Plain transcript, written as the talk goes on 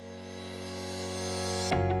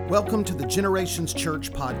Welcome to the Generations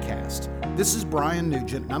Church podcast. This is Brian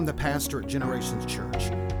Nugent, and I'm the pastor at Generations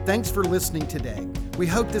Church. Thanks for listening today. We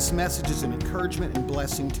hope this message is an encouragement and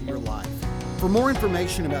blessing to your life. For more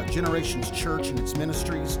information about Generations Church and its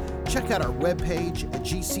ministries, check out our webpage at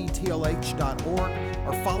gctlh.org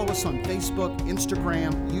or follow us on Facebook,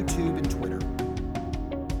 Instagram, YouTube, and Twitter.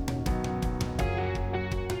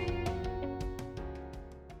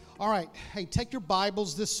 All right. Hey, take your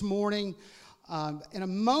Bibles this morning. In a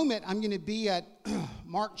moment, I'm going to be at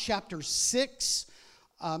Mark chapter 6,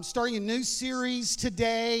 starting a new series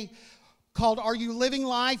today called Are You Living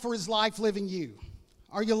Life or Is Life Living You?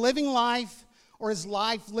 Are you living life or is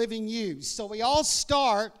life living you? So we all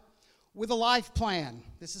start with a life plan.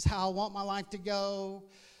 This is how I want my life to go.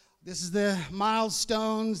 This is the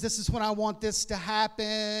milestones. This is when I want this to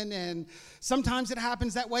happen. And sometimes it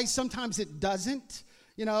happens that way. Sometimes it doesn't,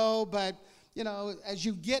 but as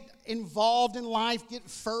you get involved in life, get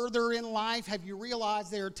further in life, have you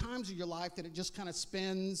realized there are times in your life that it just kind of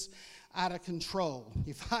spins out of control?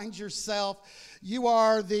 You find yourself, you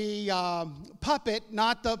are the puppet,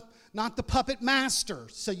 not the puppet master.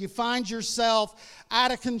 So you find yourself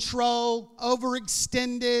out of control,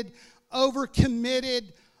 overextended,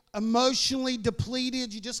 overcommitted, emotionally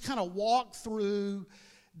depleted. You just kind of walk through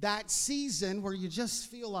that season where you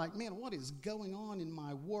just feel like, man, what is going on in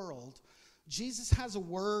my world? Jesus has a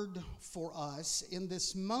word for us in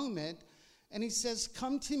this moment, and he says,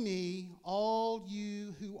 come to me, all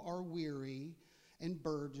you who are weary and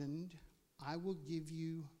burdened, I will give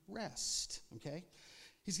you rest, okay?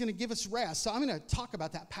 He's going to give us rest. So I'm going to talk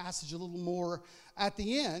about that passage a little more at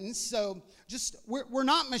the end. So we're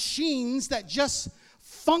not machines that just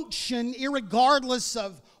function irregardless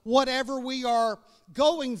of whatever we are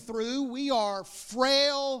going through. We are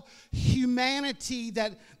frail humanity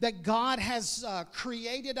that God has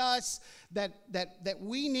created us, that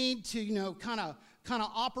we need to kind of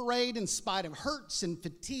operate in spite of hurts and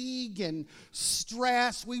fatigue and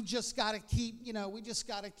stress. We've just got to keep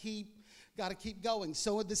going.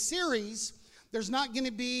 So with the series, there's not going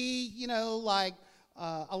to be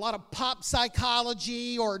a lot of pop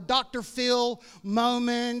psychology or Dr. Phil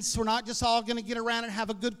moments. We're not just all going to get around and have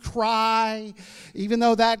a good cry, even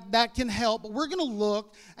though that can help. But we're going to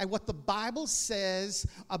look at what the Bible says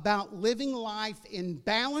about living life in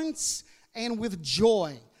balance and with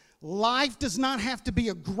joy. Life does not have to be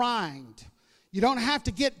a grind. You don't have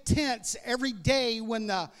to get tense every day when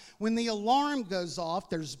the alarm goes off.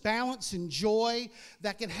 There's balance and joy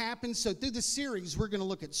that can happen. So through the series, we're going to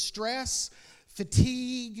look at stress,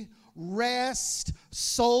 fatigue, rest,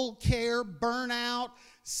 soul care, burnout,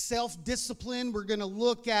 self-discipline. We're going to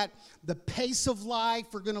look at the pace of life.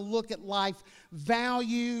 We're going to look at life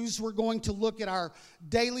values. We're going to look at our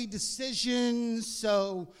daily decisions.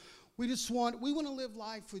 So we want to live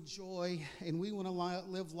life with joy, and we want to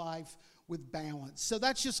live life with balance. So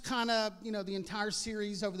that's just kind of, the entire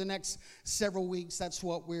series over the next several weeks. That's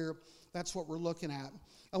what we're looking at.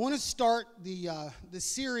 I want to start the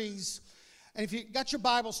series. And if you got your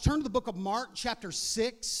Bibles, turn to the book of Mark chapter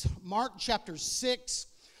 6. Mark chapter 6.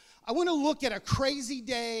 I want to look at a crazy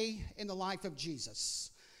day in the life of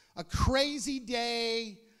Jesus. A crazy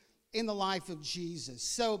day in the life of Jesus.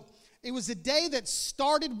 So it was a day that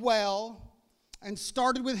started well and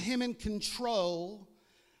started with him in control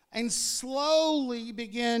and slowly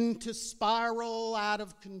began to spiral out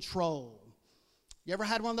of control. You ever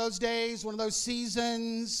had one of those days, one of those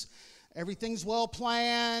seasons? Everything's well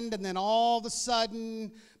planned, and then all of a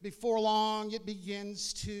sudden, before long, it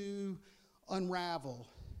begins to unravel.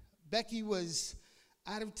 Becky was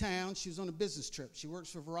out of town. She was on a business trip. She works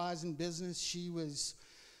for Verizon Business. She was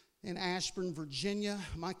in Ashburn, Virginia.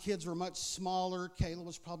 My kids were much smaller. Kayla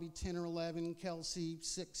was probably 10 or 11. Kelsey,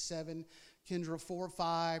 6, 7. Kendra, 4 or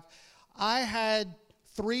 5. I had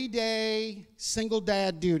 3-day single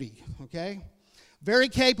dad duty, okay? Very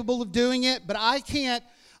capable of doing it, but I can't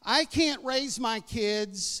raise my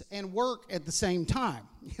kids and work at the same time,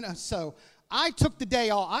 so I took the day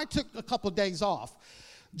off. I took a couple of days off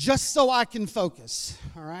just so I can focus,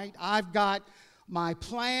 all right? I've got my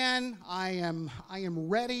plan. I am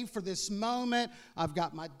ready for this moment. I've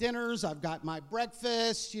got my dinners. I've got my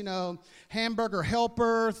breakfast, Hamburger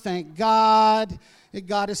Helper. Thank God. It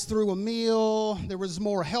got us through a meal. There was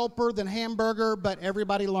more helper than hamburger, but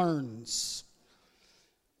everybody learns.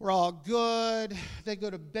 We're all good. They go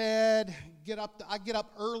to bed. I get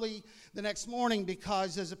up early the next morning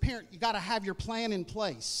because as a parent, you got to have your plan in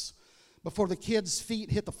place before the kids' feet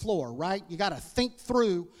hit the floor, right? You got to think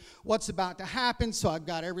through what's about to happen. So I've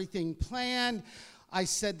got everything planned. I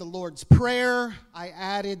said the Lord's Prayer. I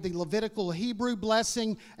added the Levitical Hebrew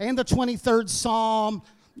blessing and the 23rd Psalm.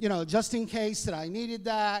 just in case that I needed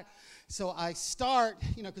that. So I start,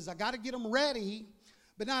 because I got to get them ready.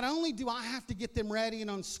 But not only do I have to get them ready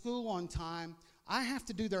and on school on time, I have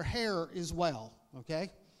to do their hair as well,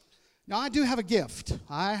 okay? Now, I do have a gift.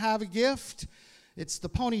 I have a gift. It's the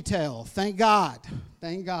ponytail. Thank God.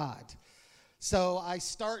 Thank God. So I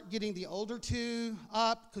start getting the older two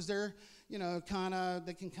up because they're,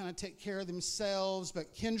 they can kind of take care of themselves.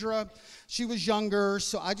 But Kendra, she was younger,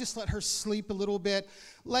 so I just let her sleep a little bit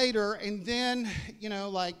later. And then,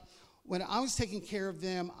 when I was taking care of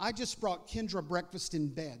them, I just brought Kendra breakfast in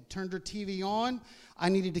bed, turned her TV on. I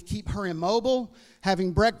needed to keep her immobile,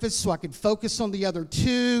 having breakfast so I could focus on the other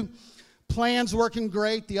two. Plans working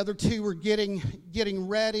great. The other two were getting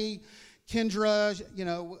ready. Kendra,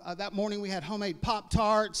 that morning we had homemade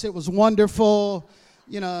Pop-Tarts. It was wonderful.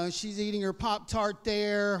 She's eating her Pop-Tart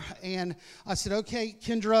there. And I said, okay,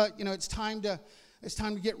 Kendra, it's time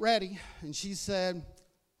to get ready. And she said,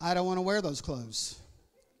 I don't want to wear those clothes.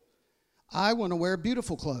 I want to wear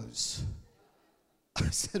beautiful clothes. I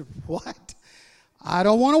said, what? I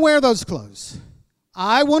don't want to wear those clothes.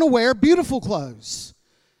 I want to wear beautiful clothes.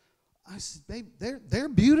 I said, babe, they're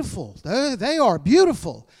beautiful. They are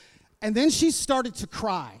beautiful. And then she started to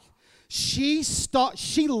cry. She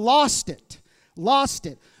lost it.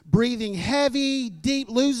 Breathing heavy, deep,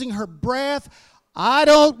 losing her breath. I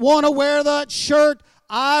don't want to wear that shirt.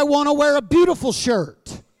 I want to wear a beautiful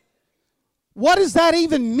shirt. What does that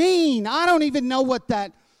even mean? I don't even know what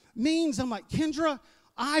that means. I'm like, Kendra,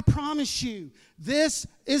 I promise you, this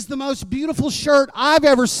is the most beautiful shirt I've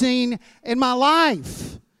ever seen in my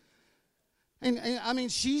life. And I mean,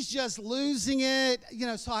 she's just losing it.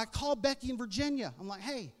 So I called Becky in Virginia. I'm like,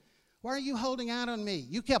 hey, why are you holding out on me?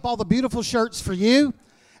 You kept all the beautiful shirts for you,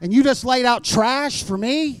 and you just laid out trash for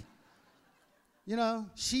me?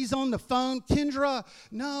 She's on the phone. Kendra,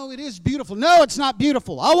 no, it is beautiful. No, it's not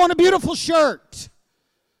beautiful. I want a beautiful shirt.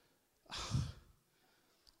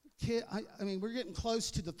 We're getting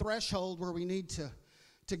close to the threshold where we need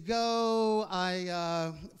to go.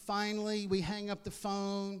 Finally, we hang up the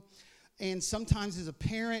phone. And sometimes as a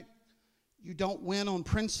parent, you don't win on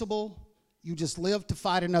principle. You just live to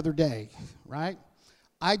fight another day, right?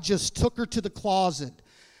 I just took her to the closet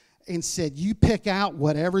and said, you pick out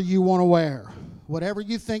whatever you want to wear, whatever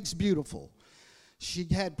you think's beautiful. She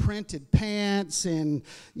had printed pants and,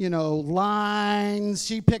 lines.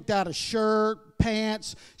 She picked out a shirt,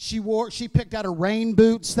 pants. She picked out her rain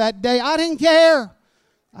boots that day. I didn't care.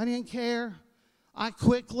 I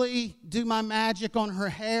quickly do my magic on her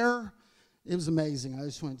hair. It was amazing. I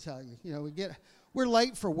just want to tell you. We're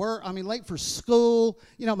late for work. Late for school.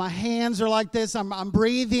 My hands are like this. I'm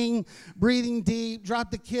breathing deep. Drop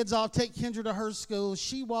the kids off. Take Kendra to her school.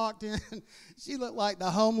 She walked in. She looked like the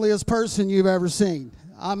homeliest person you've ever seen.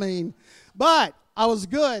 But I was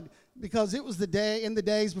good because it was in the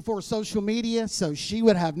days before social media, so she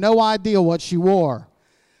would have no idea what she wore.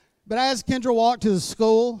 But as Kendra walked to the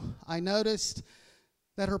school, I noticed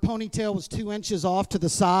that her ponytail was 2 inches off to the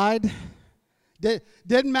side.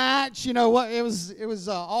 Didn't match, it was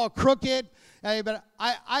all crooked. Hey, but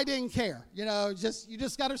I didn't care. You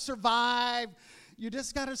just got to survive. You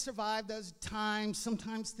just got to survive those times.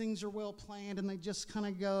 Sometimes things are well planned and they just kind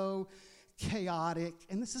of go chaotic.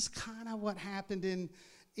 And this is kind of what happened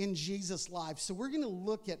in Jesus' life. So we're going to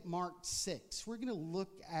look at Mark 6. We're going to look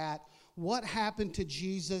at what happened to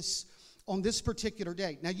Jesus on this particular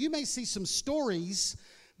day. Now, you may see some stories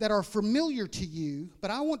that are familiar to you, but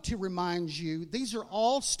I want to remind you, these are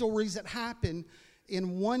all stories that happen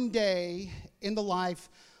in one day in the life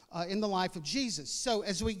of Jesus. So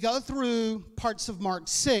as we go through parts of Mark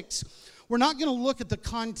 6, we're not going to look at the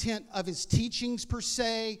content of his teachings per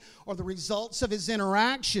se or the results of his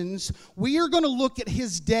interactions. We are going to look at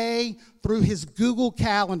his day through his Google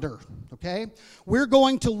Calendar, okay? We're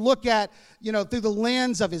going to look at, through the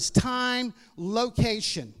lens of his time,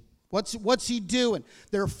 location. What's he doing?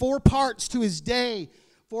 There are 4 parts to his day,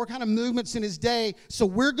 4 kind of movements in his day. So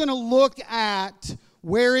we're going to look at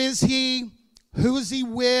where is he, who is he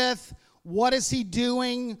with, what is he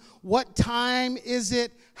doing, what time is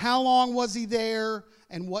it, how long was he there,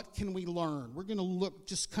 and what can we learn? We're going to look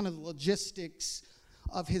just kind of the logistics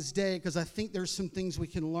of his day because I think there's some things we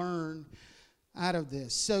can learn out of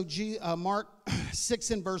this. So Mark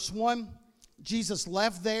 6 and verse 1, Jesus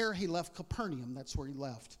left there. He left Capernaum. That's where he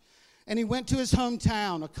left. And he went to his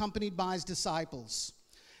hometown, accompanied by his disciples.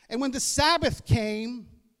 And when the Sabbath came,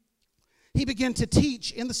 he began to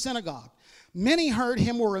teach in the synagogue. Many heard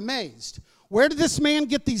him, were amazed. Where did this man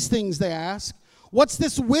get these things, they asked. What's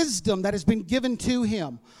this wisdom that has been given to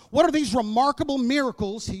him? What are these remarkable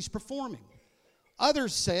miracles he's performing?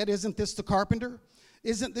 Others said, isn't this the carpenter?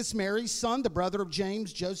 Isn't this Mary's son, the brother of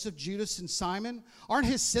James, Joseph, Judas, and Simon? Aren't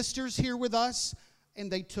his sisters here with us?"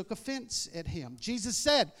 And they took offense at him. Jesus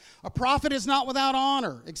said, "A prophet is not without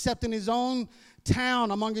honor, except in his own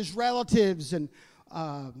town, among his relatives, and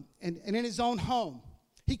in his own home."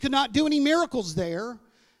 He could not do any miracles there,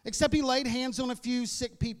 except he laid hands on a few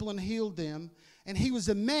sick people and healed them. And he was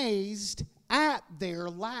amazed at their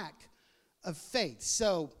lack of faith.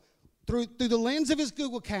 So, through the lens of his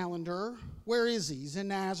Google Calendar, where is he? He's in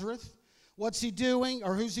Nazareth. What's he doing?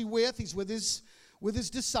 Or who's he with? He's with his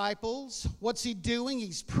disciples. What's he doing?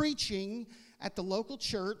 He's preaching at the local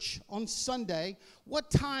church on Sunday. What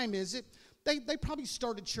time is it? They probably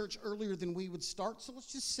started church earlier than we would start. So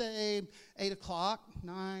let's just say 8 o'clock,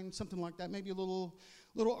 9, something like that, maybe a little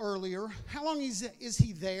earlier. How long is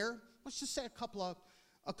he there? Let's just say a couple of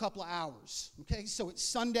hours. Okay, so it's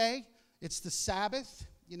Sunday. It's the Sabbath.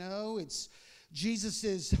 It's Jesus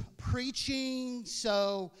is preaching.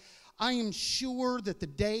 So I am sure that the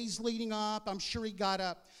days leading up, I'm sure he got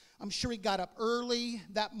up early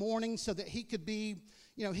that morning so that he could be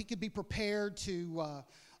prepared to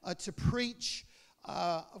preach.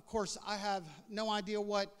 Of course, I have no idea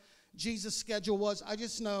what Jesus' schedule was. I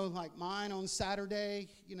just know, like mine on Saturday,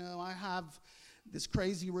 I have this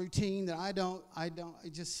crazy routine that I don't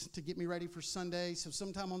just to get me ready for Sunday. So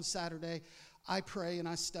sometime on Saturday, I pray and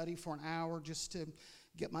I study for an hour just to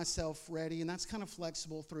get myself ready, and that's kind of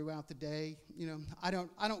flexible throughout the day. I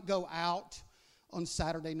don't go out on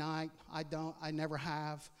Saturday night. I never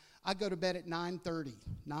have. I go to bed at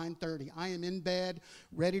 9:30. I am in bed,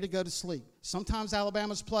 ready to go to sleep. Sometimes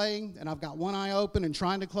Alabama's playing, and I've got one eye open and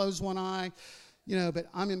trying to close one eye, but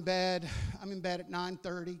I'm in bed at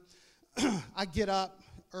 9:30. I get up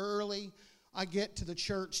early. I get to the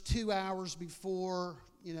church 2 hours before,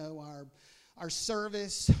 our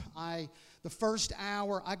service. The first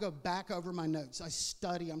hour, I go back over my notes. I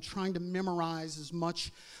study. I'm trying to memorize as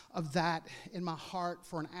much of that in my heart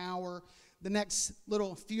for an hour. The next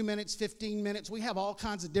little few minutes, 15 minutes, we have all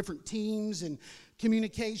kinds of different teams and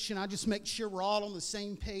communication. I just make sure we're all on the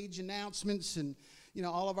same page, announcements, and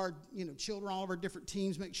all of our children, all of our different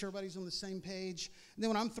teams, make sure everybody's on the same page. And then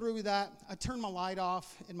when I'm through with that, I turn my light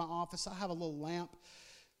off in my office. I have a little lamp.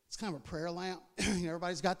 It's kind of a prayer lamp.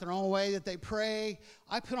 Everybody's got their own way that they pray.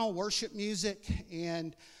 I put on worship music,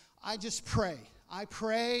 and I just pray. I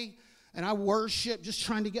pray, and I worship, just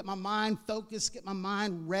trying to get my mind focused, get my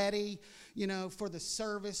mind ready, for the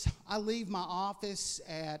service. I leave my office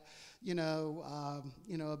at,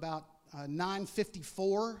 about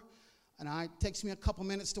 9:54, and it takes me a couple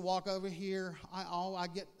minutes to walk over here. I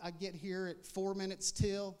get here at 4 minutes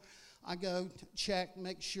till. I go check,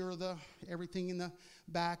 make sure everything in the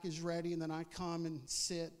back is ready, and then I come and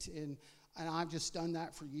sit, and I've just done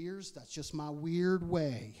that for years. That's just my weird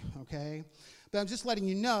way, okay? But I'm just letting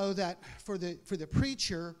you know that for the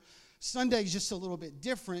preacher, Sunday is just a little bit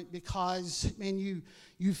different because, man,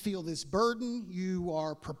 you feel this burden. You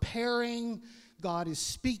are preparing. God is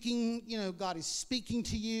speaking. God is speaking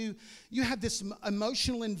to you. You have this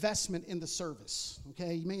emotional investment in the service,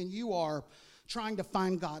 okay? Man, you are trying to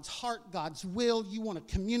find God's heart, God's will. You want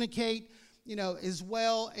to communicate, as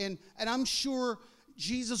well. And I'm sure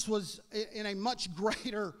Jesus was in a much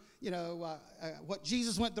greater, what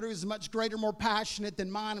Jesus went through is much greater, more passionate than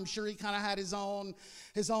mine. I'm sure he kind of had his own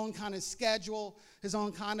kind of schedule, his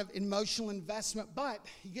own kind of emotional investment. But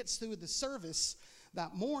he gets through the service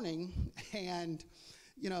that morning, and,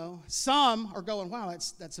 some are going, "Wow,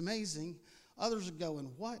 that's amazing." Others are going,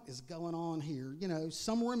 "What is going on here?"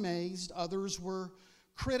 Some were amazed, others were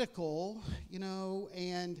critical,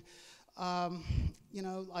 and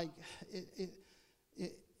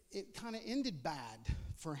it kind of ended bad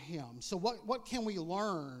for him. So what can we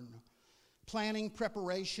learn? Planning,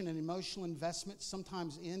 preparation, and emotional investment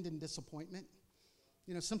sometimes end in disappointment.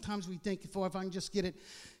 Sometimes we think, if I can just get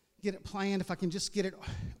it planned, if I can just get it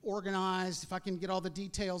organized, if I can get all the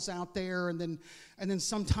details out there, and then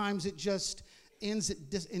sometimes it just ends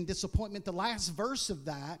in disappointment. The last verse of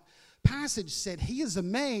that passage said, he is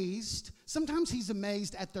amazed. Sometimes he's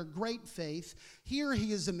amazed at their great faith. Here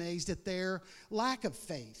he is amazed at their lack of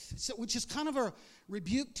faith. So, which is kind of a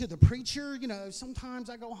rebuke to the preacher. Sometimes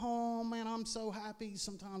I go home, man, I'm so happy.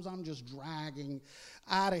 Sometimes I'm just dragging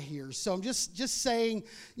out of here. So I'm just saying,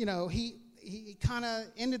 he kind of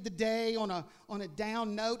ended the day on a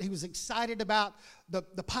down note. He was excited about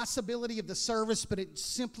the possibility of the service, but it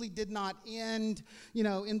simply did not end,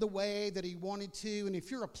 in the way that he wanted to. And if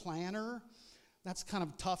you're a planner, that's kind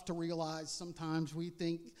of tough to realize. Sometimes we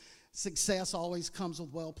think success always comes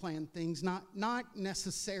with well-planned things, not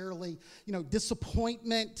necessarily,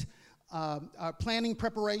 disappointment planning,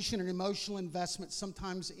 preparation, and emotional investment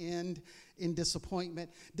sometimes end in disappointment.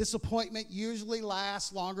 Disappointment usually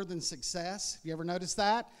lasts longer than success. Have you ever noticed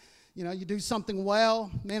that? You know, you do something well,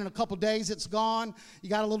 man, in a couple days it's gone. You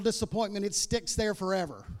got a little disappointment, it sticks there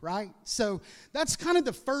forever, right? So that's kind of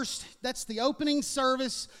that's the opening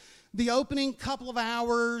service. The opening couple of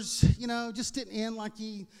hours, you know, just didn't end like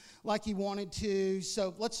he wanted to.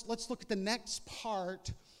 So let's look at the next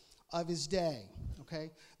part of his day,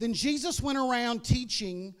 okay? Then Jesus went around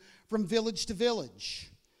teaching from village to village,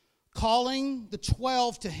 calling the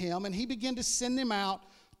 12 to him, and he began to send them out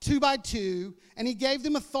 2 by 2, and he gave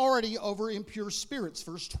them authority over impure spirits.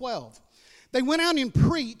 Verse 12. They went out and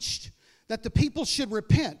preached that the people should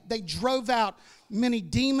repent. They drove out many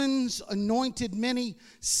demons, anointed many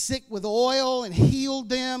sick with oil, and healed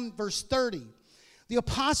them. Verse 30. The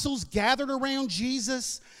apostles gathered around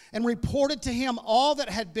Jesus and reported to him all that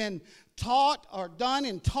had been taught or done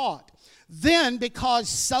and taught. Then, because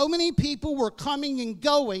so many people were coming and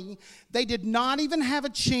going, they did not even have a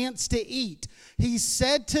chance to eat. He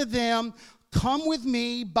said to them, "Come with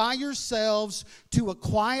me by yourselves to a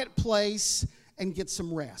quiet place and get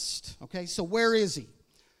some rest." Okay, so where is he?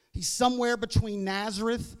 He's somewhere between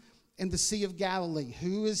Nazareth and the Sea of Galilee.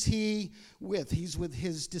 Who is he with? He's with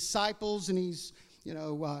his disciples, and he's,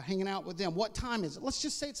 hanging out with them. What time is it? Let's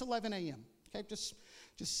just say it's 11 a.m. Okay,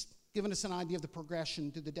 just giving us an idea of the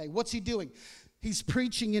progression through the day. What's he doing? He's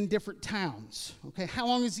preaching in different towns. Okay, how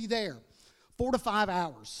long is he there? 4 to 5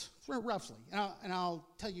 hours, roughly. And I'll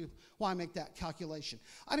tell you why I make that calculation.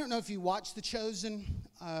 I don't know if you watched The Chosen,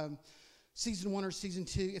 season 1 or season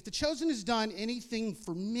 2. If The Chosen has done anything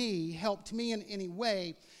for me, helped me in any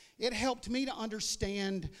way, it helped me to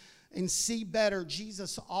understand and see better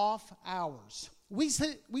Jesus' off hours. We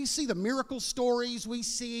see the miracle stories, we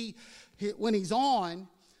see when he's on,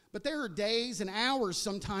 but there are days and hours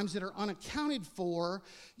sometimes that are unaccounted for,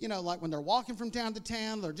 like when they're walking from town to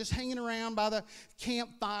town, they're just hanging around by the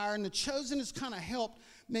campfire, and The Chosen has kind of helped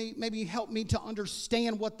me to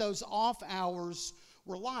understand what those off hours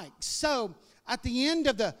were like. So at the end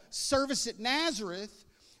of the service at Nazareth,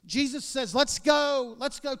 Jesus says, let's go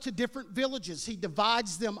to different villages. He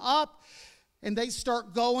divides them up, and they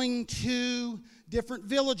start going to different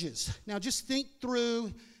villages. Now just think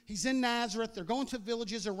through, he's in Nazareth, they're going to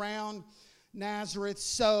villages around Nazareth.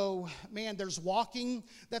 So, man, there's walking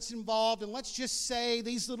that's involved. And let's just say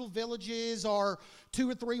these little villages are 2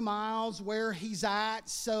 or 3 miles where he's at.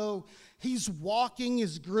 So he's walking,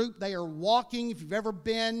 his group, they are walking. If you've ever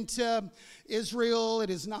been to Israel, it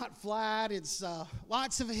is not flat. It's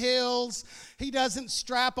lots of hills. He doesn't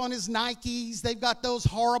strap on his Nikes. They've got those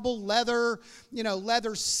horrible leather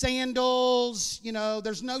sandals.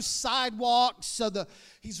 There's no sidewalks. So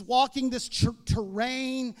he's walking this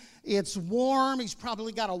terrain. It's warm. He's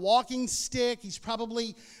probably got a walking stick. He's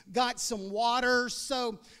probably got some water.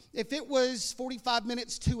 So if it was 45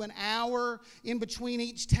 minutes to an hour in between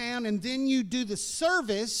each town, and then you do the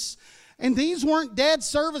service, and these weren't dead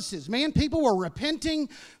services. Man, people were repenting.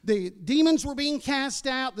 The demons were being cast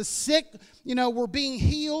out. The sick, were being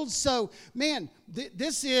healed. So, man,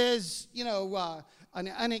 this is,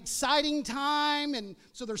 an exciting time. And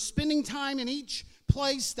so they're spending time in each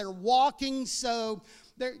place. They're walking. So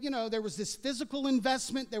there was this physical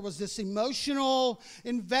investment. There was this emotional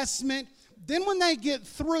investment. Then when they get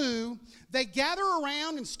through, they gather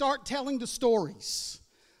around and start telling the stories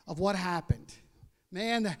of what happened.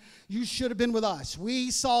 Man, you should have been with us. We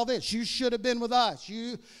saw this. You should have been with us.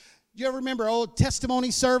 You ever remember old testimony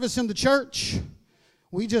service in the church?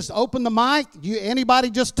 We just opened the mic. Anybody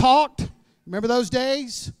just talked? Remember those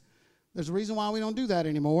days? There's a reason why we don't do that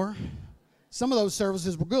anymore. Some of those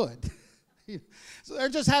services were good. So they're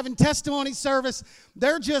just having testimony service.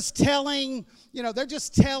 They're just telling,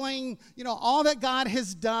 all that God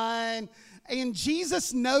has done. And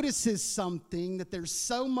Jesus notices something, that there's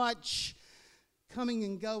so much coming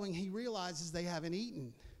and going. He realizes they haven't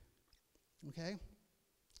eaten. Okay?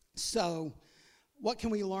 So, what can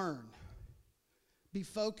we learn? Be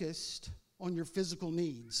focused on your physical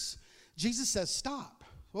needs. Jesus says, stop.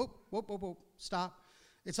 Whoa, stop.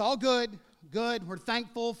 It's all good. We're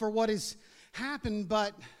thankful for what has happened,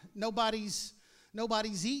 but nobody's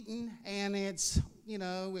eaten, and it's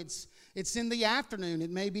in the afternoon. It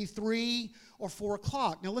may be 3 or 4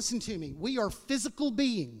 o'clock. Now listen to me. We are physical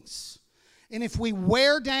beings, and if we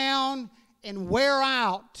wear down and wear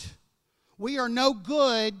out, we are no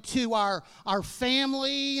good to our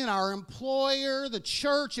family and our employer, the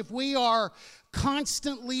church, if we are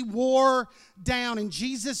constantly wore down. And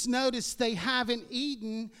Jesus noticed they haven't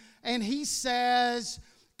eaten, and he says,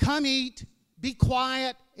 come eat, be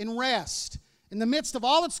quiet, and rest. In the midst of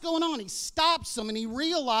all that's going on, he stops them and he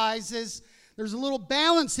realizes there's a little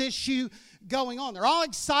balance issue going on. They're all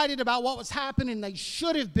excited about what was happening. They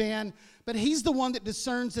should have been, but he's the one that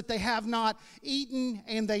discerns that they have not eaten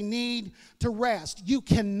and they need to rest. You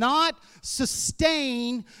cannot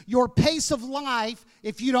sustain your pace of life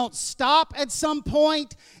if you don't stop at some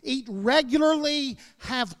point, eat regularly,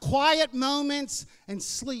 have quiet moments, and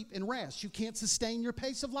sleep and rest. You can't sustain your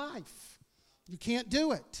pace of life. You can't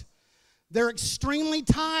do it. They're extremely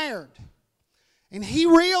tired. And he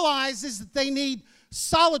realizes that they need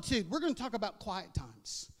solitude. We're going to talk about quiet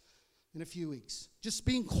times in a few weeks. Just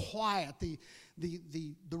being quiet, the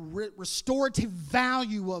restorative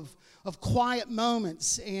value of quiet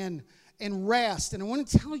moments and rest. And I want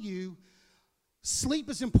to tell you, sleep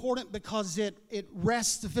is important because it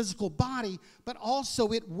rests the physical body, but also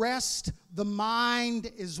it rests the mind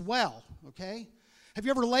as well, okay? Have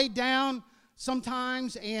you ever laid down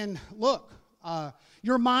sometimes and look,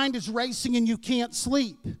 your mind is racing and you can't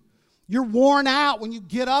sleep? You're worn out when you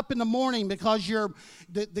get up in the morning because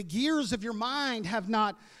the gears of your mind have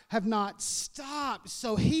not stopped.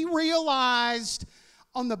 So he realized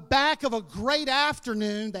on the back of a great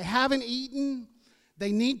afternoon, they haven't eaten,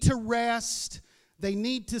 they need to rest, they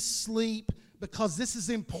need to sleep because this is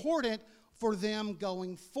important for them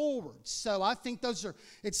going forward. So I think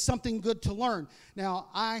it's something good to learn. Now,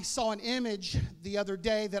 I saw an image the other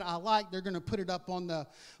day that I like. They're going to put it up on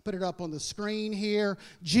the screen here.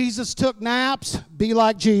 Jesus took naps. Be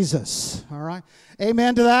like Jesus. All right.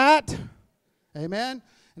 Amen to that. Amen.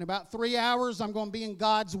 In about 3 hours, I'm going to be in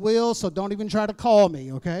God's will, so don't even try to call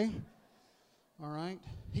me, okay? All right.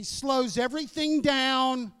 He slows everything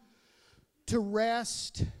down to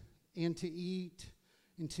rest and to eat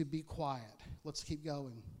and to be quiet. Let's keep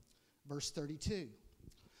going. Verse 32.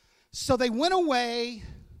 So they went away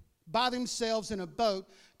by themselves in a boat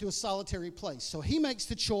to a solitary place. So he makes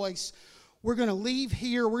the choice. We're going to leave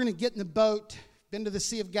here. We're going to get in the boat. Been to the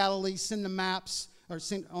Sea of Galilee. Send the maps, or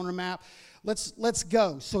send on a map. Let's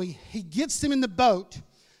go. So he gets them in the boat.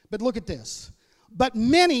 But look at this. But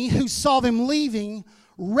many who saw them leaving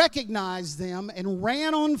recognized them and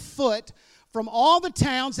ran on foot from all the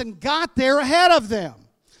towns and got there ahead of them.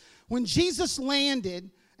 When Jesus landed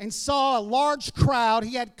and saw a large crowd,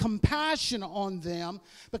 he had compassion on them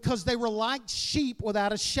because they were like sheep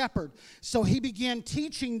without a shepherd. So he began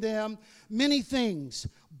teaching them many things.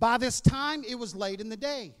 By this time, it was late in the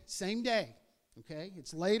day, same day. Okay,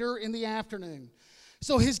 it's later in the afternoon.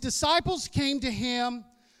 So his disciples came to him.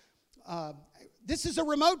 This is a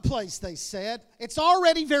remote place, they said. It's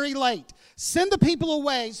already very late. Send the people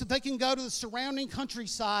away so they can go to the surrounding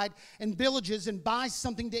countryside and villages and buy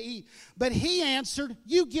something to eat. But he answered,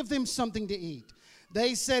 you give them something to eat.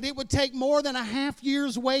 They said, it would take more than a half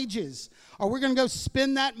year's wages. Are we going to go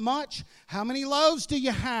spend that much? How many loaves do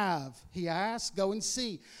you have? He asked. Go and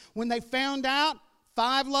see. When they found out,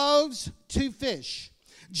 5 loaves, 2 fish.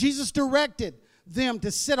 Jesus directed them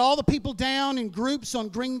to sit all the people down in groups on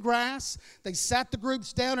green grass. They sat the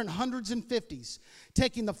groups down in hundreds and fifties.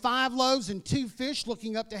 Taking the 5 loaves and 2 fish,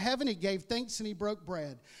 looking up to heaven, he gave thanks and he broke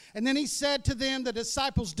bread. And then he said to them, the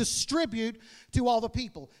disciples, distribute to all the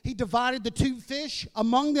people. He divided the 2 fish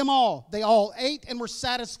among them all. They all ate and were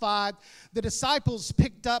satisfied. The disciples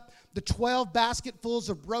picked up the 12 basketfuls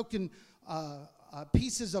of broken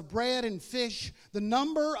pieces of bread and fish. The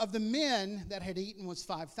number of the men that had eaten was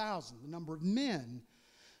 5,000. The number of men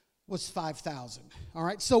was 5,000. All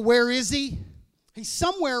right, so where is he? He's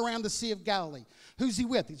somewhere around the Sea of Galilee. Who's he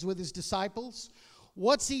with? He's with his disciples.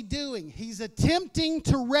 What's he doing? He's attempting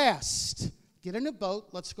to rest. Get in a boat.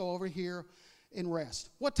 Let's go over here and rest.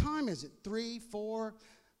 What time is it? 3, 4,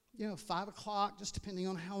 5 o'clock, just depending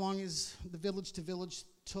on how long is the village to village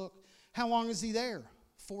took. How long is he there?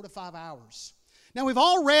 4 to 5 hours. Now, we've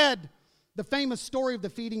all read the famous story of the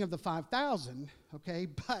feeding of the 5,000, okay?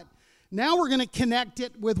 But now we're going to connect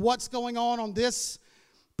it with what's going on this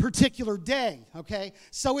particular day, okay?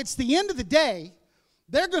 So it's the end of the day.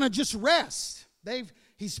 They're going to just rest.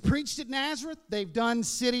 He's preached at Nazareth. They've done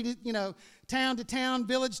city to, town to town,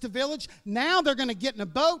 village to village. Now they're going to get in a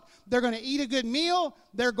boat. They're going to eat a good meal.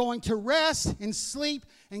 They're going to rest and sleep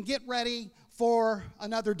and get ready for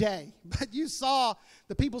another day. But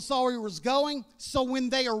the people saw where he was going. So when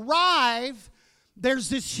they arrive, there's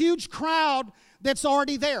this huge crowd that's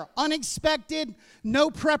already there. Unexpected,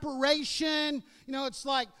 no preparation. It's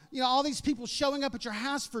like, all these people showing up at your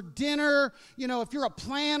house for dinner. If you're a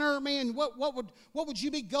planner, man, what would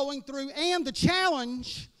you be going through? And the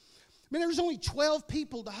challenge, there's only 12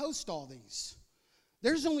 people to host all these.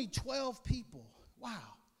 There's only 12 people. Wow.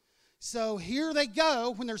 So here they go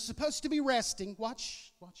when they're supposed to be resting.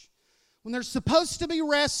 Watch When they're supposed to be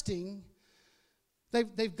resting,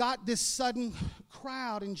 they've got this sudden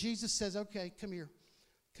crowd, and Jesus says, okay, come here.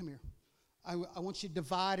 I want you to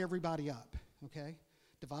divide everybody up, okay?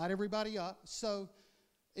 Divide everybody up. So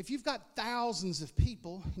if you've got thousands of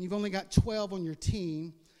people and you've only got 12 on your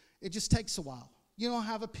team, it just takes a while. You don't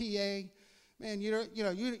have a PA. Man,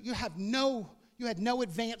 you had no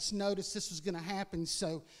advance notice this was going to happen.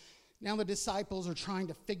 So now the disciples are trying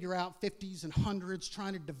to figure out 50s and 100s,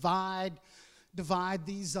 trying to divide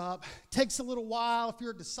these up. Takes a little while. If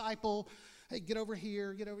you're a disciple, hey, get over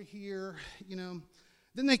here,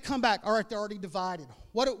 Then they come back. All right, they're already divided.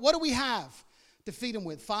 What do we have to feed them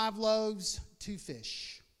with? 5 loaves, 2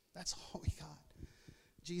 fish. That's all we got.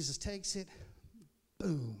 Jesus takes it.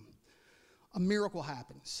 Boom. A miracle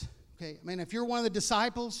happens. Okay, I mean, if you're one of the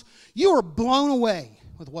disciples, you are blown away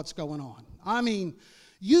with what's going on. I mean,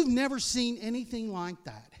 you've never seen anything like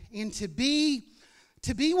that. And to be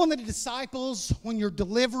one of the disciples when you're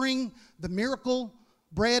delivering the miracle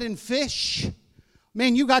bread and fish,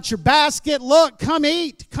 man, you got your basket. Look, come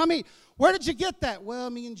eat. Where did you get that? Well,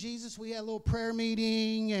 me and Jesus, we had a little prayer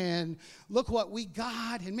meeting, and look what we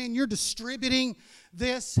got. And man, you're distributing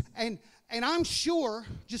this. And I'm sure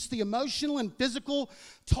just the emotional and physical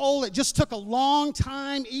toll, it just took a long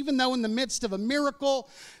time, even though in the midst of a miracle,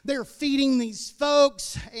 they're feeding these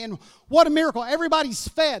folks. And what a miracle. Everybody's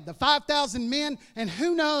fed, the 5,000 men, and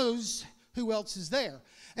who knows who else is there.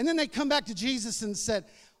 And then they come back to Jesus and said,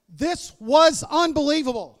 this was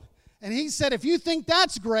unbelievable. And he said, if you think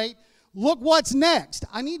that's great, look what's next.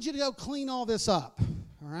 I need you to go clean all this up.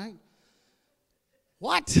 All right?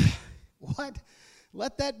 What?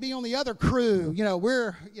 Let that be on the other crew.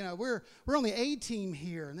 We're on the A team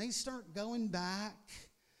here. And they start going back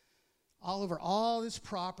all over all this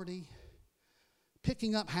property,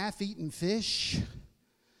 picking up half-eaten fish,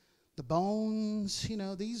 the bones.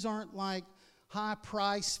 These aren't like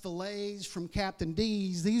high-priced fillets from Captain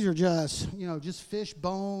D's. These are just fish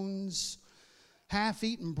bones,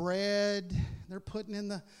 half-eaten bread. They're putting in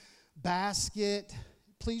the basket.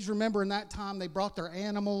 Please remember, in that time, they brought their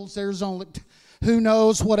animals. There's only who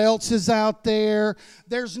knows what else is out there.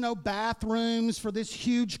 There's no bathrooms for this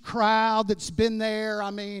huge crowd that's been there. I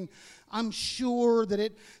mean, I'm sure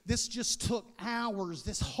that this just took hours.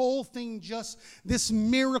 This whole thing, this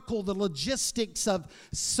miracle, the logistics of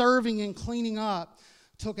serving and cleaning up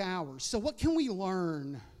took hours. So what can we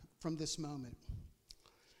learn from this moment?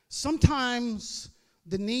 Sometimes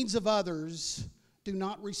the needs of others do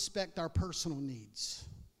not respect our personal needs.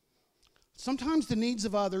 Sometimes the needs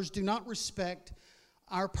of others do not respect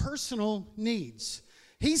our personal needs.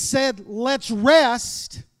 He said, let's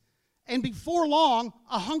rest. And before long,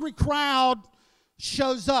 a hungry crowd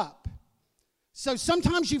shows up. So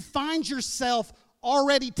sometimes you find yourself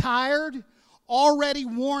already tired, already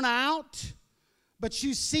worn out, but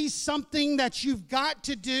you see something that you've got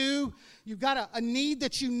to do. You've got a need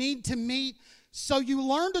that you need to meet. So you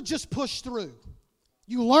learn to just push through.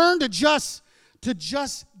 You learn to just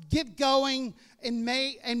get going and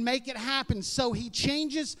make it happen. So he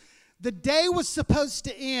changes. The day was supposed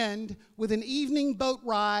to end with an evening boat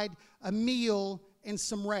ride, a meal, and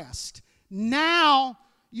some rest. Now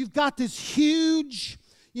you've got this huge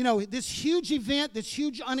event, this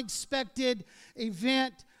huge unexpected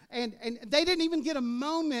event, and they didn't even get a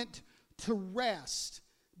moment to rest,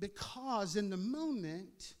 because in the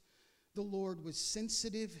moment the Lord was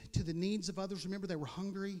sensitive to the needs of others. Remember, they were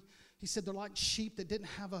hungry. He said they're like sheep that didn't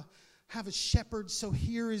have a shepherd. So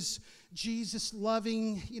here is Jesus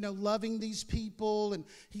loving these people, and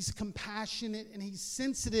he's compassionate and he's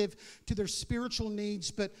sensitive to their spiritual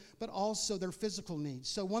needs, but also their physical needs.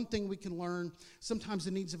 So one thing we can learn, sometimes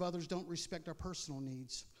the needs of others don't respect our personal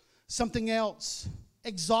needs. Something else,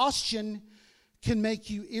 exhaustion can make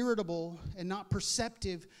you irritable and not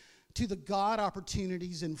perceptive to the God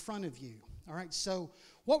opportunities in front of you. All right, so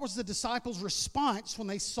what was the disciples' response when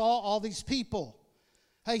they saw all these people?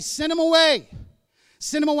 Hey, send them away.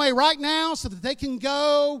 Send them away right now so that they can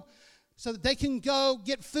go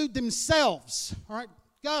get food themselves. All right,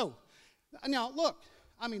 go. Now, look,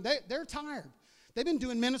 I mean, they're tired. They've been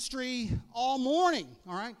doing ministry all morning,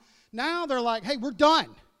 all right? Now they're like, hey, we're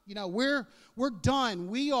done. We're done.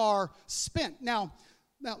 We are spent. Now,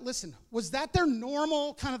 listen, was that their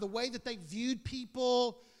normal, kind of the way that they viewed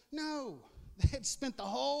people? No. They had spent the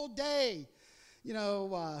whole day,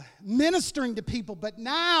 ministering to people. But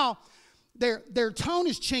now their tone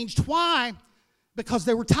has changed. Why? Because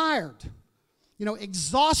they were tired.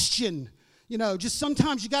 Exhaustion. Just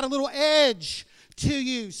sometimes you got a little edge to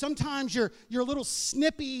you. Sometimes you're a little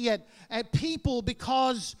snippy at people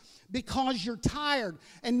because because you're tired.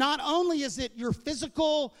 And not only is it your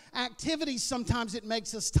physical activities, sometimes it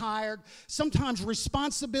makes us tired. Sometimes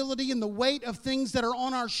responsibility and the weight of things that are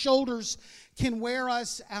on our shoulders can wear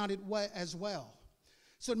us out as well.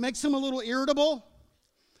 So it makes them a little irritable.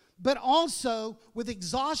 But also, with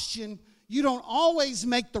exhaustion, you don't always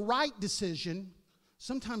make the right decision.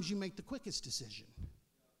 Sometimes you make the quickest decision.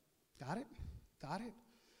 Got it? Got it?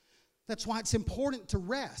 That's why it's important to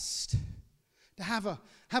rest, to have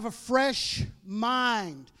a fresh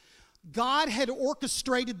mind. God had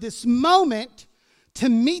orchestrated this moment to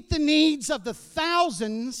meet the needs of the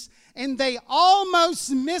thousands, and they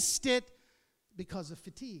almost missed it because of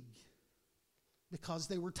fatigue, because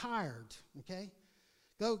they were tired. Okay?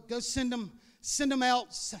 Go send them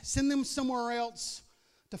somewhere else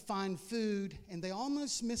to find food, and they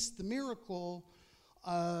almost missed the miracle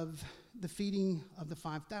of the feeding of the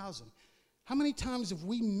 5,000. How many times have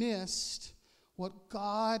we missed what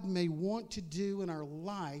God may want to do in our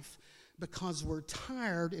life because we're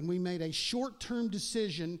tired and we made a short-term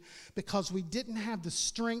decision because we didn't have the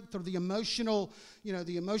strength or the emotional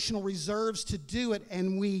reserves to do it,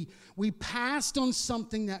 and we passed on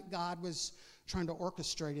something that God was trying to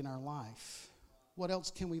orchestrate in our life? What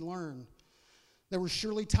else can we learn? They were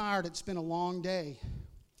surely tired. It's been a long day.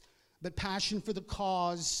 But passion for the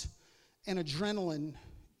cause and adrenaline,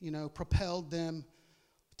 propelled them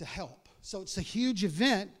to help. So it's a huge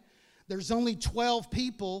event. There's only 12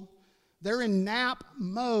 people. They're in nap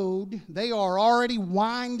mode. They are already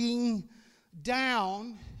winding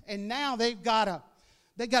down, and now they've got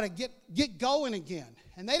to get going again.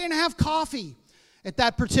 And they didn't have coffee at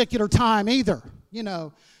that particular time either. You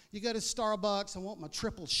go to Starbucks, I want my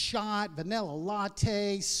triple shot, vanilla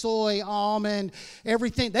latte, soy, almond,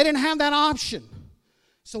 everything. They didn't have that option.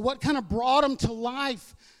 So what kind of brought them to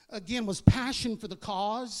life, again, was passion for the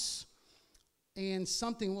cause and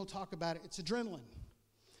something, we'll talk about it, it's adrenaline.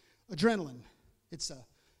 Adrenaline. It's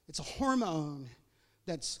a hormone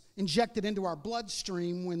that's injected into our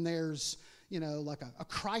bloodstream when there's, like a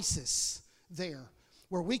crisis there,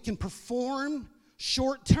 where we can perform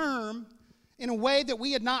short term in a way that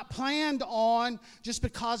we had not planned on just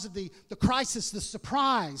because of the crisis, the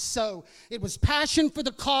surprise. So it was passion for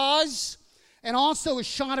the cause and also a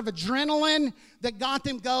shot of adrenaline that got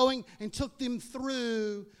them going and took them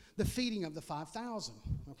through the feeding of the 5,000.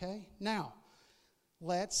 Okay? Now,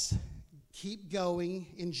 let's keep going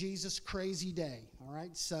in Jesus' crazy day. All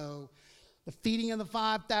right? So the feeding of the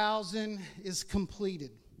 5,000 is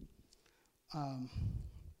completed. Let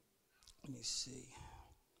me see.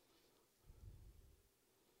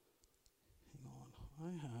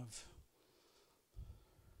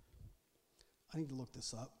 I need to look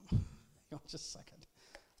this up. Just a second.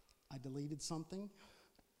 I deleted something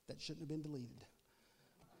that shouldn't have been deleted.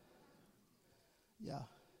 Yeah.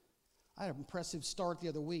 I had an impressive start the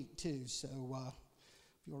other week, too, so if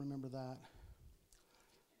you'll remember that.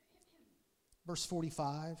 Verse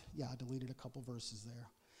 45. Yeah, I deleted a couple verses there.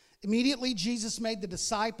 Immediately, Jesus made the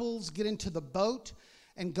disciples get into the boat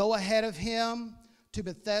and go ahead of him to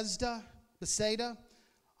Bethsaida.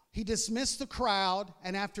 He dismissed the crowd,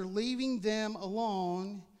 and after leaving them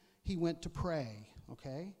alone, he went to pray.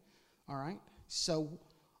 Okay? All right? So,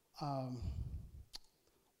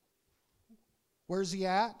 where's he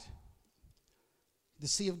at? The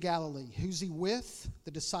Sea of Galilee. Who's he with?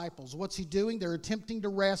 The disciples. What's he doing? They're attempting to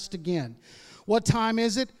rest again. What time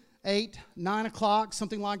is it? 8, 9 o'clock,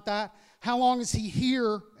 something like that. How long is he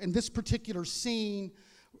here in this particular scene?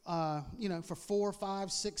 For 4,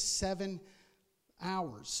 5, 6, 7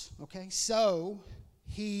 hours. Okay, so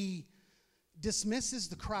he dismisses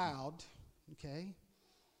the crowd. Okay,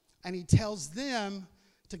 and he tells them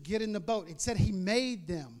to get in the boat. It said he made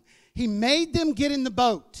them. He made them get in the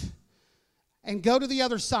boat and go to the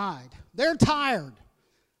other side. They're tired.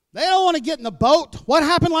 They don't want to get in the boat. What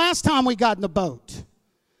happened last time we got in the boat?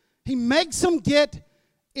 He makes them get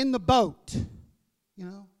in the boat.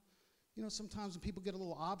 Sometimes when people get a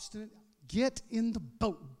little obstinate, get in the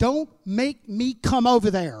boat. Don't make me come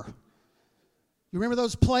over there. You remember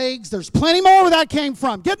those plagues? There's plenty more where that came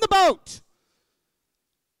from. Get in the boat.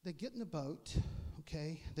 They get in the boat,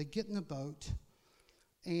 okay? They get in the boat,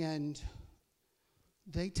 and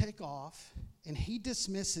they take off, and he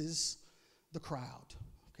dismisses the crowd,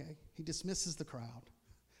 okay? He dismisses the crowd.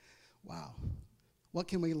 Wow. What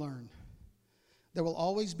can we learn? There will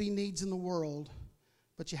always be needs in the world,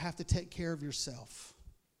 but you have to take care of yourself,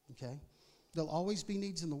 okay? There'll always be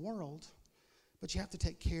needs in the world, but you have to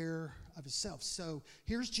take care of yourself. So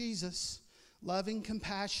here's Jesus, loving,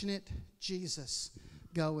 compassionate Jesus,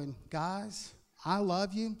 going, guys, I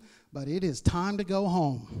love you, but it is time to go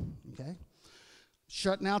home, okay?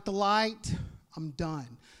 Shutting out the light, I'm done.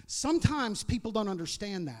 Sometimes people don't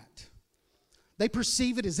understand that. They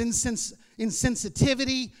perceive it as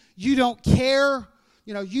insensitivity. You don't care.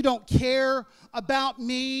 You don't care about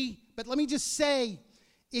me. But let me just say,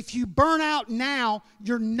 if you burn out now,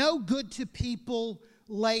 you're no good to people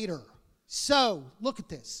later. So, look at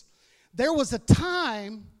this. There was a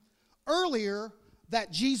time earlier that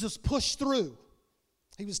Jesus pushed through.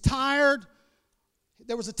 He was tired.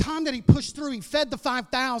 There was a time that he pushed through. He fed the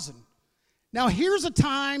 5,000. Now, here's a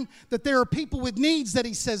time that there are people with needs that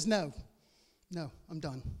he says, no, I'm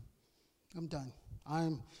done. I'm done. I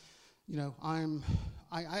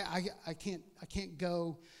can't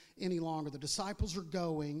go any longer. The disciples are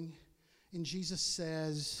going, and Jesus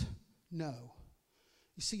says, no.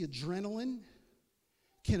 You see, adrenaline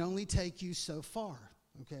can only take you so far,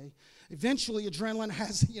 okay? Eventually, adrenaline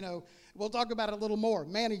has, we'll talk about it a little more.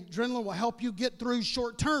 Man, adrenaline will help you get through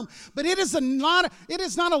short term, but it is not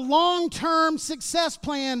a long-term success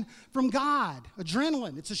plan from God.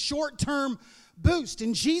 Adrenaline, it's a short-term boost,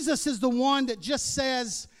 and Jesus is the one that just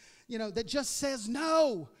says,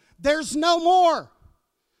 no, there's no more.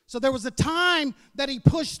 So there was a time that he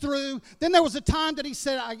pushed through. Then there was a time that he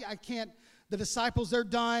said, I can't. The disciples, they're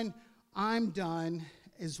done. I'm done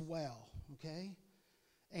as well, okay?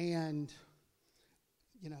 And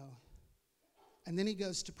then he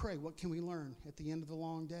goes to pray. What can we learn at the end of the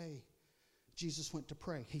long day? Jesus went to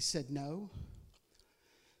pray. He said no.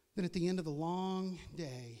 Then at the end of the long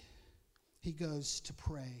day, he goes to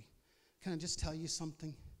pray. Can I just tell you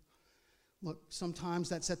something? Look, sometimes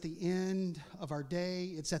that's at the end of our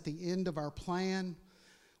day. It's at the end of our plan.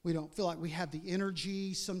 We don't feel like we have the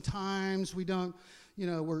energy. Sometimes we don't,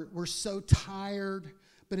 we're so tired.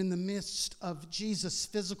 But in the midst of Jesus'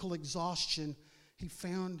 physical exhaustion,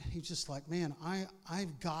 he's just like, man,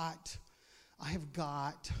 I've got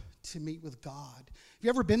to meet with God. Have you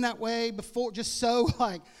ever been that way before? Just so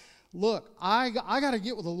like, look, I got to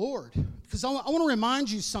get with the Lord. Because I want to remind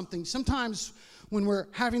you something. Sometimes when we're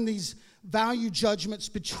having these value judgments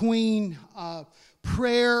between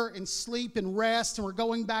prayer and sleep and rest, and we're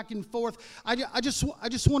going back and forth, I just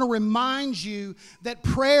want to remind you that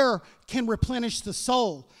prayer can replenish the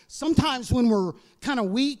soul. Sometimes when we're kind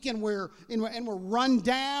of weak and we're run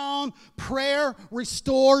down, prayer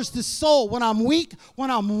restores the soul. When I'm weak,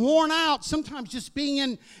 when I'm worn out, sometimes just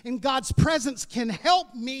being in God's presence can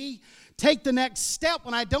help me take the next step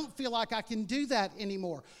when I don't feel like I can do that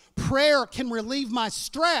anymore. Prayer can relieve my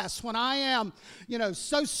stress when I am,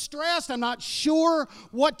 so stressed, I'm not sure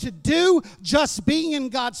what to do. Just being in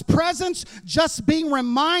God's presence, just being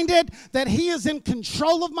reminded that He is in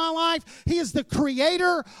control of my life, He is the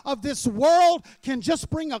creator of this world, can just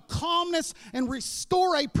bring a calmness and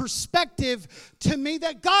restore a perspective to me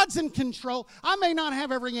that God's in control. I may not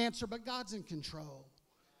have every answer, but God's in control.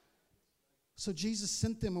 So Jesus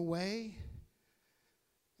sent them away,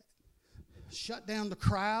 shut down the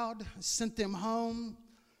crowd, sent them home,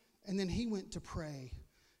 and then he went to pray.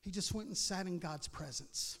 He just went and sat in God's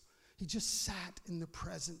presence. He just sat in the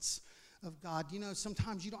presence of God.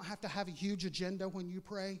 Sometimes you don't have to have a huge agenda when you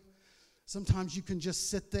pray. Sometimes you can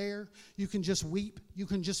just sit there. You can just weep. You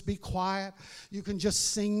can just be quiet. You can just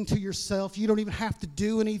sing to yourself. You don't even have to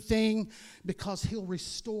do anything, because He'll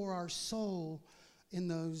restore our soul in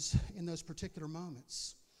those particular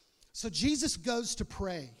moments. So Jesus goes to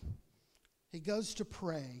pray. He goes to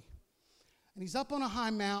pray, and he's up on a high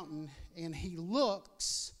mountain, and he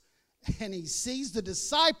looks, and he sees the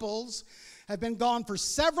disciples have been gone for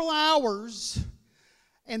several hours,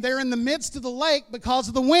 and they're in the midst of the lake because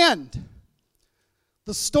of the wind.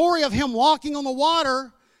 The story of him walking on the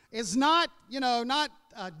water is not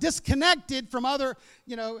disconnected from other,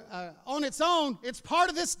 on its own. It's part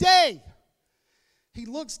of this day. He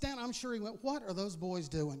looks down. I'm sure he went, what are those boys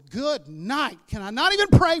doing? Good night. Can I not even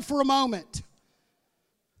pray for a moment?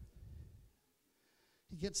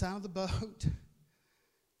 He gets out of the boat,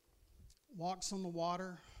 walks on the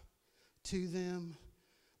water to them,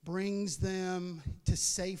 brings them to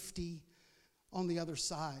safety on the other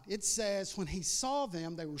side. It says when he saw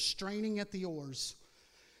them, they were straining at the oars.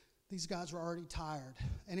 These guys were already tired.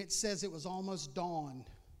 And it says it was almost dawn,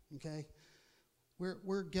 okay?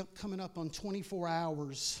 We're coming up on 24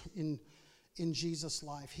 hours in Jesus'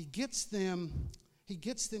 life. He gets them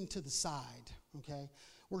to the side, okay?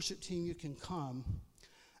 Worship team, you can come.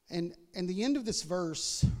 And the end of this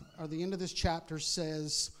verse, or the end of this chapter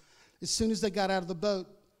says, as soon as they got out of the boat,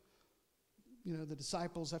 the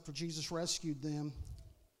disciples, after Jesus rescued them,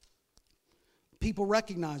 people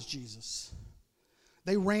recognized Jesus.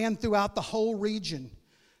 They ran throughout the whole region,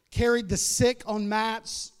 carried the sick on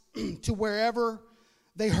mats to wherever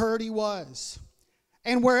they heard he was.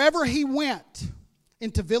 And wherever he went,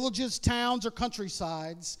 into villages, towns, or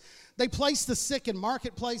countrysides, they placed the sick in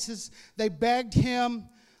marketplaces. They begged him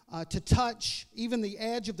to touch even the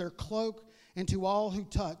edge of their cloak, and to all who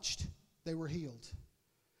touched, they were healed.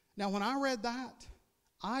 Now, when I read that,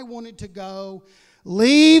 I wanted to go,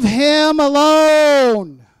 leave him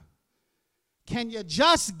alone. Can you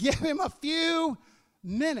just give him a few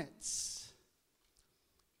minutes?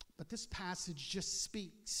 But this passage just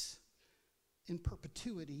speaks in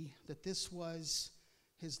perpetuity that this was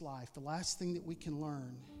his life. The last thing that we can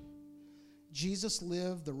learn, Jesus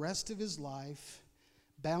lived the rest of his life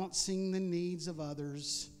balancing the needs of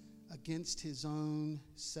others against his own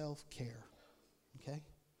self-care. Okay?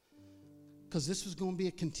 Because this was going to be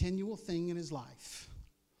a continual thing in his life.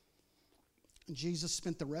 And Jesus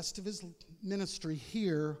spent the rest of his ministry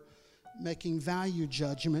here making value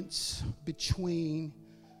judgments between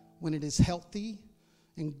when it is healthy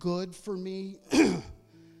and good for me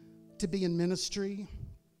to be in ministry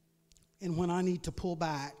and when I need to pull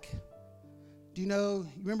back. Do you know,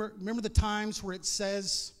 remember the times where it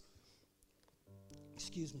says,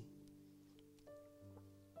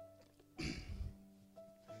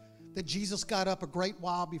 that Jesus got up a great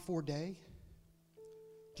while before day?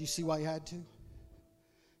 Do you see why he had to? It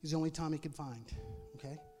was the only time he could find,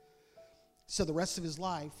 okay? So the rest of his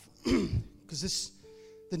life, because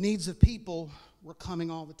the needs of people were coming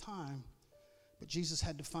all the time, but Jesus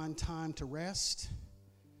had to find time to rest,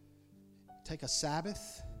 take a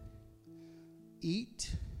Sabbath,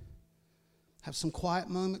 eat, have some quiet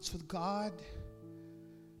moments with God,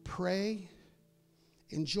 pray,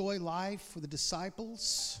 enjoy life with the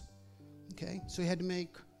disciples. Okay, so he had to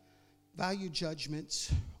make value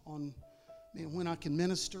judgments on when I can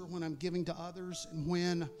minister, when I'm giving to others, and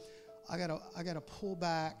when I gotta pull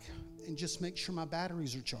back and just make sure my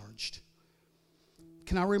batteries are charged.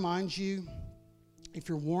 Can I remind you, if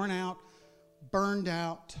you're worn out, burned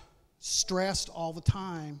out, stressed all the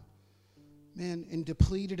time, man, and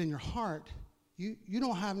depleted in your heart, you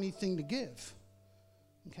don't have anything to give.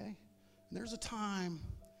 Okay? And there's a time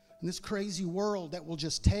in this crazy world that will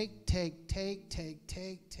just take,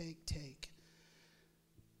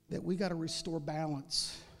 that we got to restore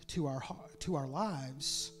balance to our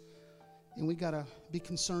lives, and we got to be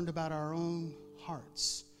concerned about our own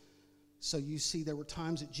hearts. So you see, there were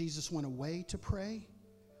times that Jesus went away to pray.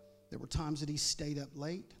 There were times that he stayed up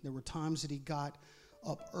late. There were times that he got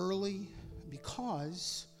up early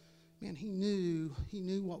because, man, he knew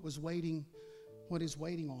what is waiting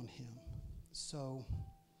on him. So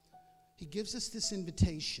he gives us this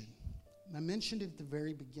invitation. And I mentioned it at the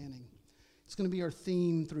very beginning. It's going to be our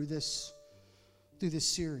theme through this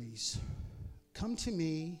series. Come to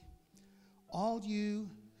me, all you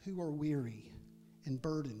who are weary and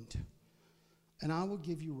burdened, and I will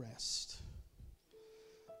give you rest.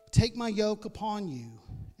 Take my yoke upon you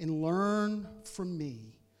and learn from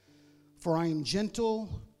me, for I am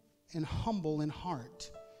gentle and humble in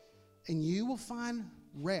heart, and you will find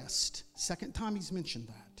rest. Second time he's mentioned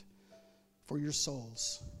that, for your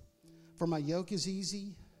souls. For my yoke is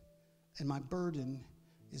easy and my burden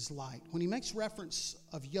is light. When he makes reference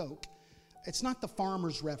of yoke, it's not the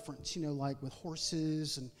farmer's reference, like with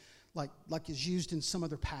horses and like is used in some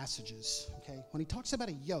other passages. Okay, when he talks about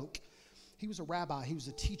a yoke, he was a rabbi, he was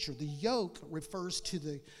a teacher. The yoke refers to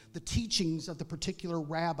the teachings of the particular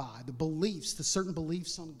rabbi, the beliefs, the certain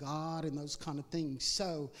beliefs on God and those kind of things.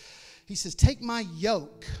 So he says, take my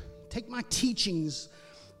yoke, take my teachings,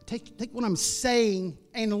 take what I'm saying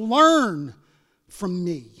and learn from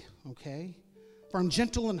me, okay? For I'm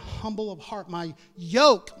gentle and humble of heart. My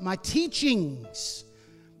yoke, my teachings,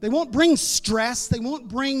 they won't bring stress. They won't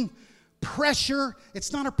bring pressure.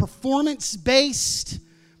 It's not a performance-based,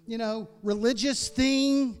 religious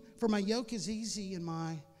thing. For my yoke is easy and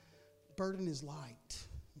my burden is light,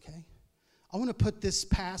 okay? I want to put this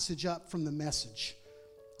passage up from the Message.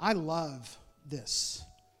 I love this.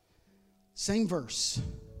 Same verse.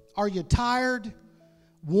 Are you tired,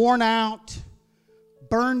 worn out,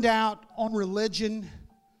 burned out on religion?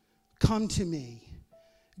 Come to me.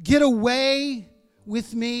 Get away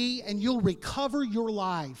with me and you'll recover your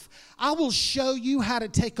life. I will show you how to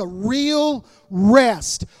take a real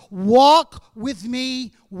rest. Walk with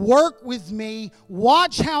me, work with me,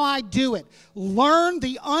 watch how I do it. Learn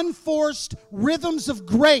the unforced rhythms of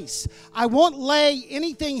grace. I won't lay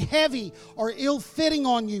anything heavy or ill-fitting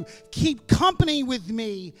on you. Keep company with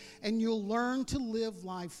me and you'll learn to live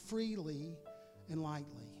life freely and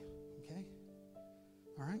lightly. Okay?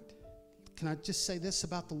 All right? Can I just say this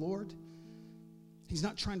about the Lord? He's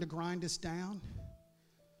not trying to grind us down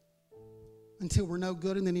until we're no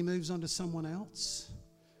good and then he moves on to someone else.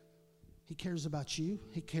 He cares about you.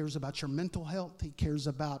 He cares about your mental health. He cares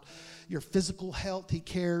about your physical health. He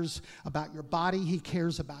cares about your body. He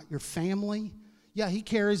cares about your family. Yeah, He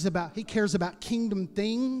cares about kingdom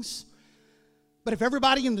things. But if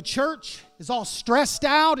everybody in the church is all stressed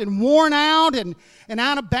out and worn out and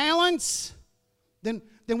out of balance, then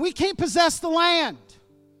we can't possess the land.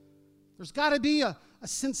 There's got to be a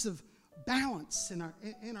sense of balance in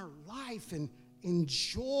our life and in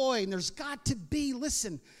joy. And there's got to be,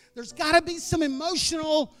 there's got to be some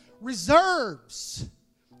emotional reserves.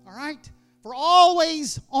 All right? If we're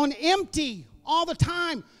always on empty all the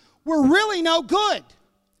time, we're really no good.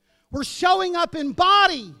 We're showing up in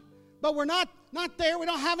body, but we're not there. We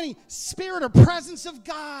don't have any spirit or presence of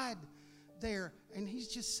God there. And He's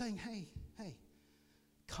just saying, hey,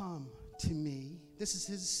 come to me. This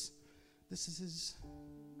is His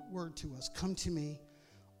word to us. Come to me,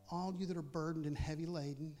 all you that are burdened and heavy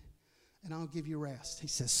laden, and I'll give you rest. He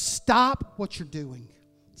says, stop what you're doing.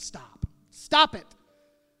 Stop. Stop it.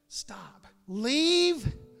 Stop. Leave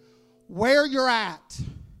where you're at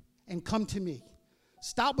and come to me.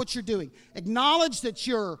 Stop what you're doing. Acknowledge that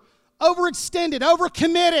you're overextended,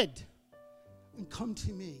 overcommitted, and come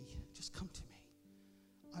to me. Just come to me.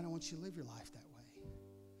 I don't want you to live your life that way.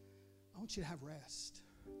 I want you to have rest.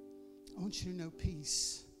 I want you to know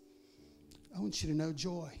peace. I want you to know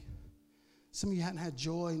joy. Some of you hadn't had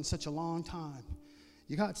joy in such a long time.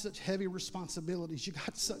 You got such heavy responsibilities. You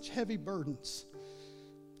got such heavy burdens.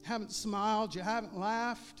 You haven't smiled. You haven't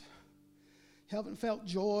laughed. You haven't felt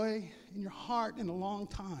joy in your heart in a long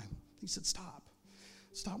time. He said, stop.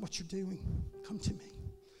 Stop what you're doing. Come to me.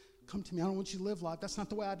 Come to me. I don't want you to live life. That's not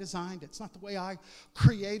the way I designed it. It's not the way I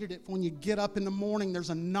created it. When you get up in the morning, there's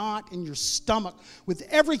a knot in your stomach with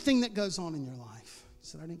everything that goes on in your life. He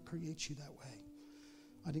said, I didn't create you that way.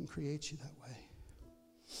 I didn't create you that way.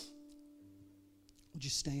 Would you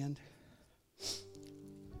stand?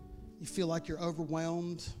 You feel like you're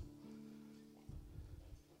overwhelmed,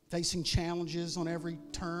 facing challenges on every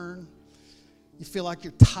turn. You feel like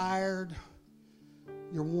you're tired,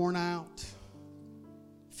 you're worn out,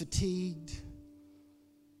 fatigued,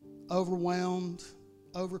 overwhelmed,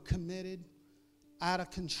 overcommitted, out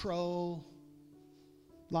of control.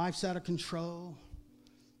 Life's out of control,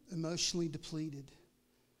 emotionally depleted.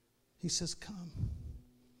 He says, come.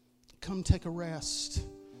 Come take a rest.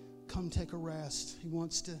 Come take a rest. He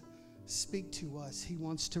wants to speak to us. He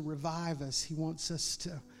wants to revive us. He wants us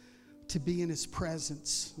to be in His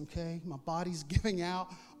presence, okay? My body's giving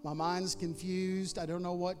out. My mind's confused. I don't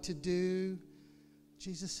know what to do.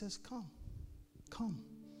 Jesus says, come. Come.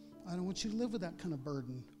 I don't want you to live with that kind of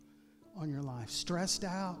burden on your life. Stressed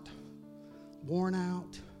out, worn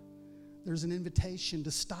out. There's an invitation to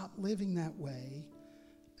stop living that way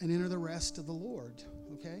and enter the rest of the Lord,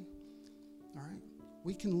 okay? All right?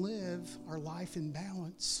 We can live our life in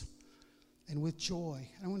balance and with joy.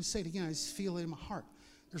 And I want to say it again. I just feel it in my heart.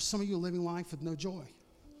 There's some of you living life with no joy.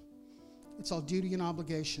 It's all duty and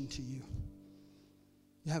obligation to you.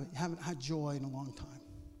 You haven't had joy in a long time,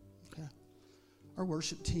 okay? Our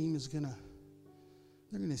worship team is they're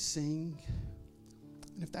gonna sing.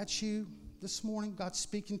 And if that's you this morning, God's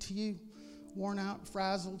speaking to you, worn out,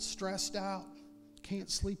 frazzled, stressed out, can't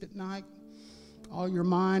sleep at night, all your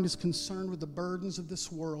mind is concerned with the burdens of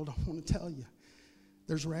this world, I want to tell you,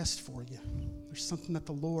 there's rest for you. There's something that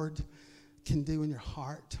the Lord can do in your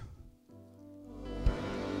heart.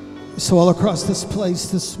 So all across this place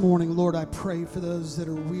this morning, Lord, I pray for those that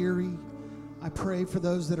are weary. I pray for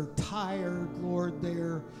those that are tired, Lord.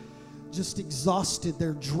 They're just exhausted.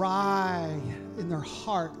 They're dry in their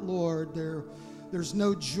heart, Lord. There's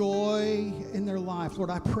no joy in their life. Lord,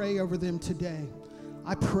 I pray over them today.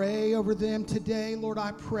 I pray over them today, Lord.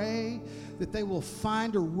 I pray that they will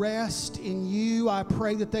find a rest in you. I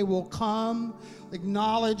pray that they will come,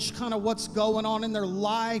 acknowledge kind of what's going on in their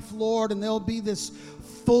life, Lord, and there'll be this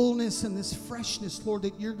fullness and this freshness, Lord,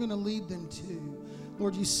 that you're going to lead them to.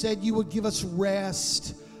 Lord, you said you would give us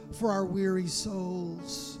rest for our weary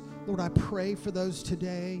souls. Lord, I pray for those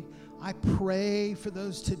today. I pray for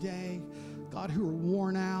those today, God, who are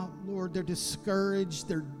worn out. Lord, they're discouraged.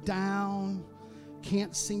 They're down.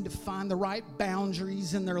 Can't seem to find the right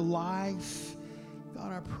boundaries in their life.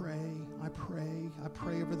 God, I pray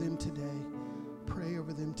over them today. Pray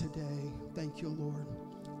over them today. Thank you, Lord.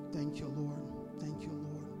 Thank you, Lord. Thank you, Lord.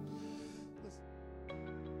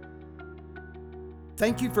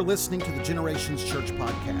 Thank you for listening to the Generations Church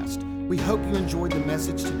podcast. We hope you enjoyed the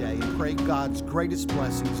message today and pray God's greatest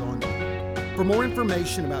blessings on you. For more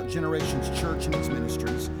information about Generations Church and its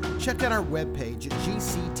ministries, check out our webpage at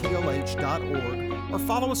gctlh.org or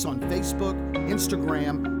follow us on Facebook,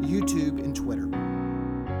 Instagram, YouTube, and Twitter.